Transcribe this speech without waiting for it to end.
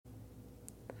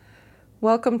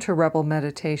Welcome to Rebel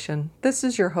Meditation. This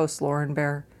is your host, Lauren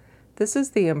Bear. This is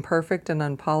the Imperfect and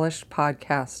Unpolished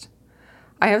podcast.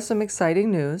 I have some exciting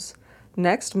news.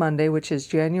 Next Monday, which is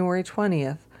January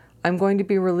 20th, I'm going to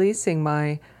be releasing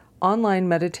my online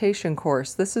meditation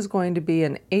course. This is going to be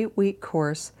an 8-week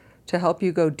course to help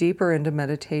you go deeper into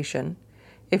meditation.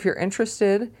 If you're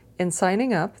interested in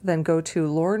signing up, then go to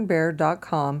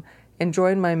laurenbear.com and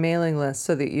join my mailing list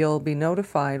so that you'll be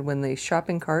notified when the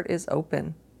shopping cart is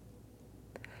open.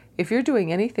 If you're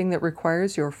doing anything that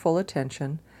requires your full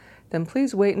attention, then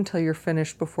please wait until you're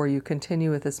finished before you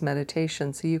continue with this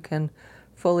meditation so you can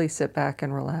fully sit back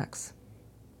and relax.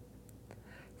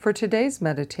 For today's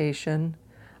meditation,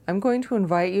 I'm going to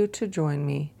invite you to join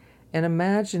me in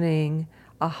imagining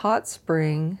a hot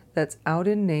spring that's out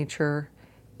in nature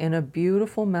in a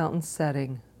beautiful mountain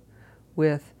setting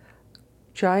with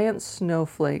giant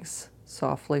snowflakes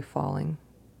softly falling.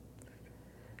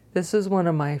 This is one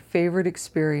of my favorite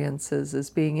experiences, is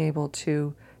being able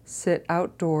to sit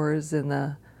outdoors in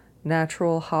the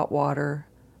natural hot water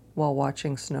while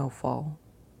watching snow fall.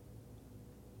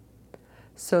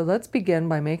 So let's begin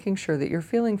by making sure that you're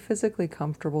feeling physically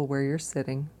comfortable where you're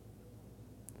sitting.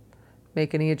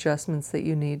 Make any adjustments that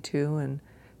you need to and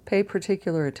pay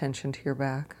particular attention to your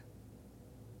back.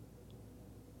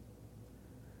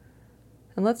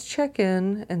 And let's check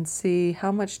in and see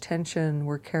how much tension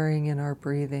we're carrying in our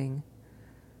breathing.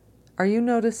 Are you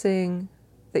noticing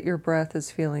that your breath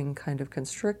is feeling kind of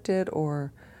constricted,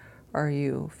 or are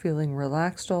you feeling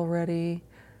relaxed already?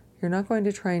 You're not going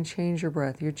to try and change your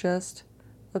breath. You're just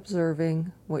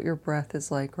observing what your breath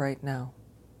is like right now.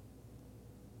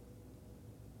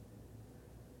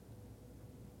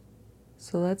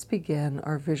 So let's begin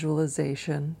our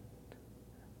visualization.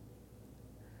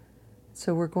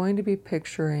 So we're going to be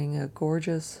picturing a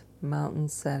gorgeous mountain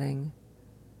setting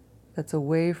that's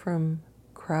away from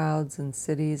crowds and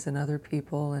cities and other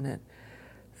people, and it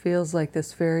feels like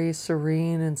this very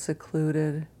serene and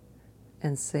secluded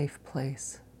and safe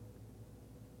place.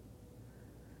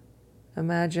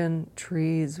 Imagine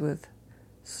trees with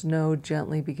snow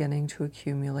gently beginning to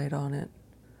accumulate on it,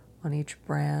 on each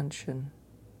branch and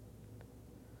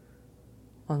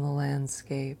on the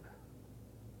landscape.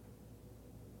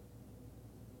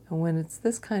 And when it's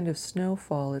this kind of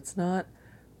snowfall, it's not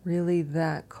really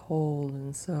that cold,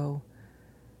 and so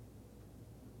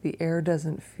the air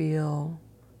doesn't feel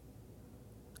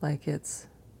like it's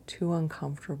too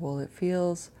uncomfortable. It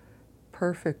feels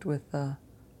perfect with the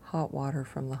hot water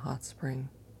from the hot spring.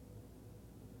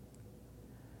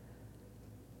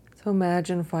 So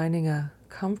imagine finding a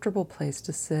comfortable place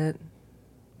to sit,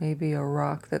 maybe a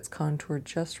rock that's contoured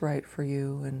just right for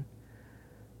you, and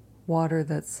water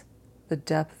that's the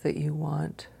depth that you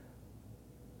want.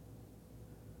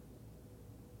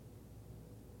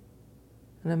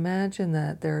 And imagine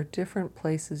that there are different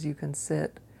places you can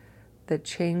sit that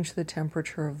change the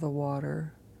temperature of the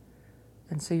water.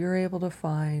 And so you're able to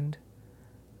find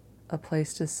a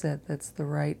place to sit that's the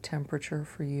right temperature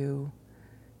for you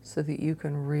so that you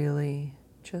can really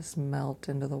just melt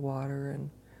into the water and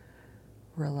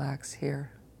relax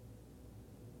here.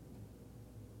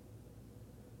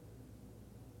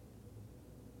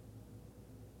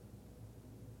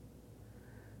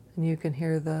 And you can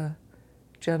hear the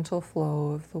gentle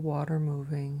flow of the water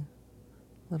moving,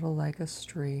 a little like a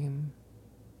stream.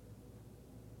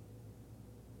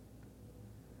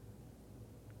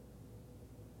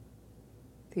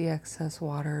 The excess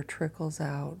water trickles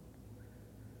out,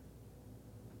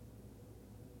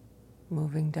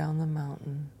 moving down the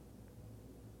mountain.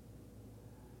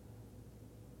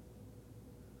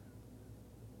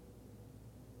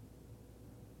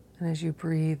 And as you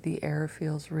breathe, the air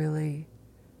feels really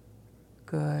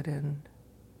good and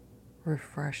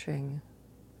refreshing.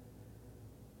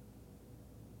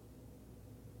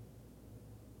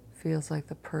 Feels like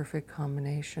the perfect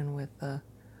combination with the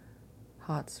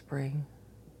hot spring.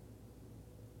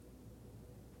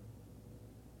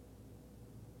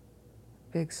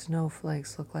 Big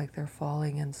snowflakes look like they're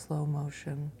falling in slow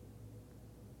motion.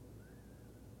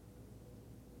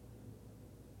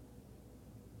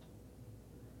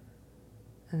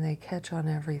 And they catch on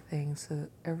everything, so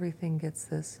everything gets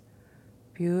this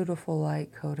beautiful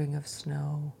light coating of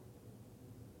snow.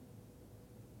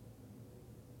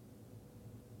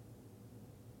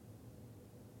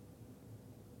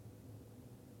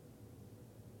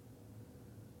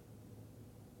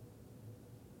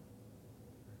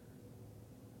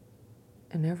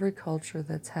 In every culture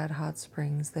that's had hot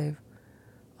springs, they've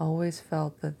always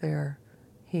felt that they're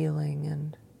healing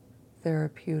and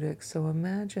therapeutic. So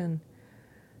imagine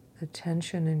the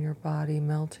tension in your body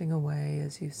melting away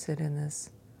as you sit in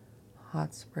this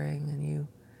hot spring and you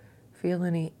feel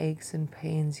any aches and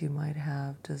pains you might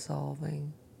have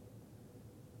dissolving.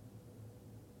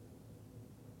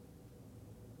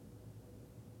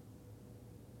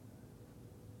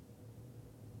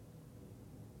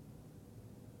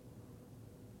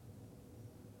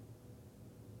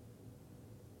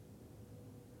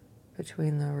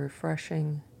 Between the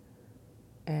refreshing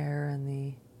air and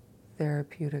the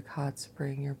therapeutic hot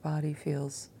spring, your body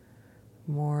feels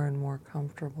more and more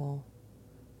comfortable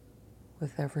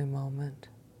with every moment.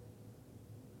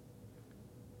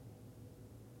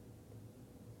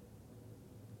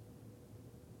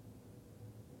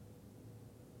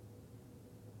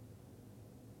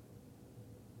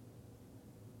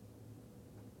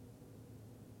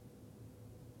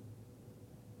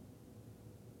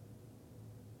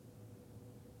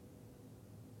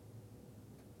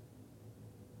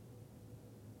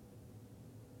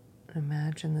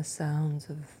 Imagine the sounds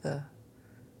of the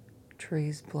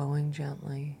trees blowing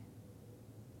gently.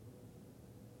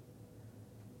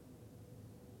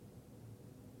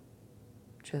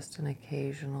 Just an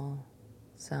occasional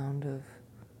sound of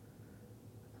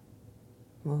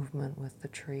movement with the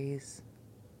trees.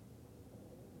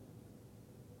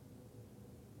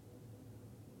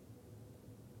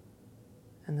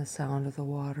 And the sound of the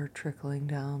water trickling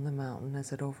down the mountain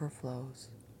as it overflows.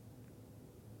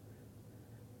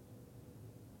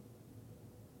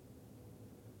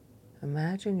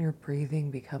 Imagine your breathing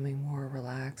becoming more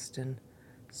relaxed and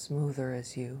smoother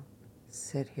as you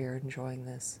sit here enjoying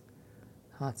this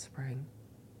hot spring.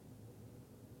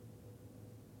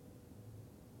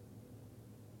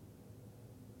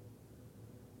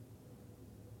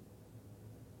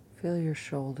 Feel your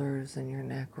shoulders and your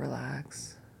neck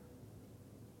relax.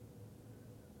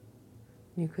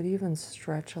 You could even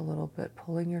stretch a little bit,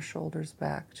 pulling your shoulders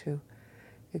back to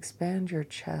expand your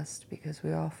chest, because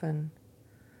we often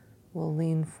will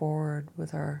lean forward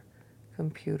with our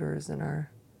computers and our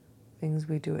things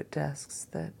we do at desks,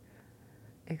 that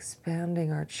expanding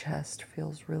our chest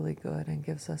feels really good and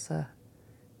gives us a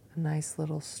nice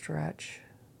little stretch.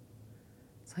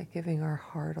 It's like giving our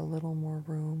heart a little more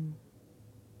room.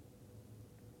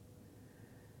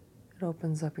 It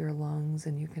opens up your lungs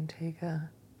and you can take an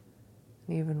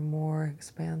even more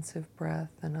expansive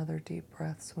breath and other deep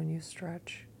breaths when you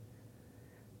stretch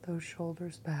those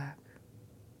shoulders back.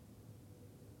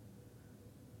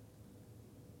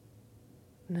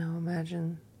 Now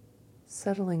imagine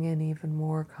settling in even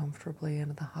more comfortably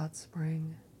into the hot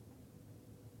spring,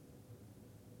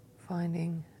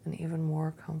 finding an even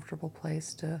more comfortable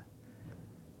place to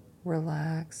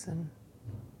relax and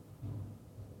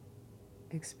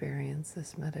experience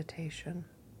this meditation.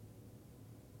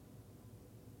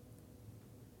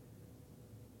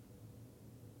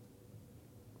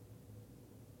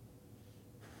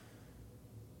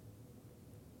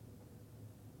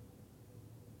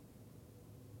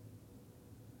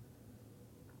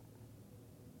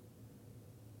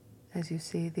 As you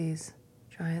see these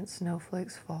giant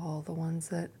snowflakes fall, the ones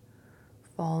that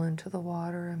fall into the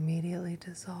water immediately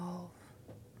dissolve.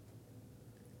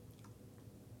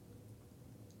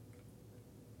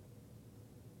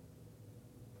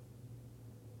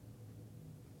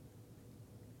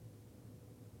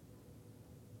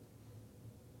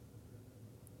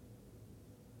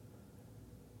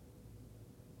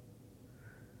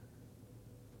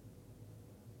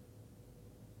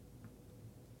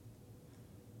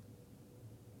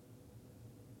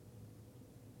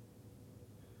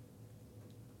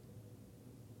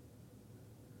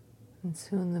 And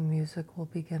soon the music will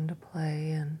begin to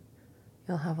play and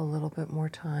you'll have a little bit more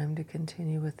time to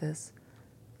continue with this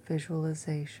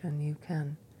visualization. You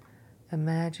can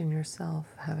imagine yourself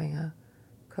having a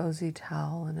cozy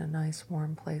towel and a nice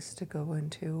warm place to go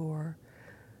into, or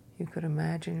you could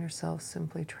imagine yourself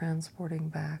simply transporting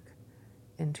back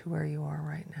into where you are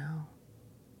right now.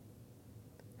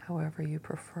 However you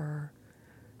prefer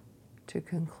to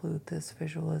conclude this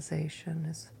visualization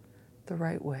is the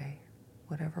right way.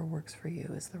 Whatever works for you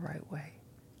is the right way.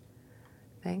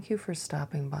 Thank you for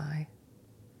stopping by.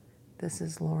 This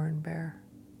is Lauren Bear.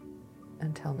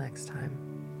 Until next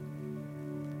time.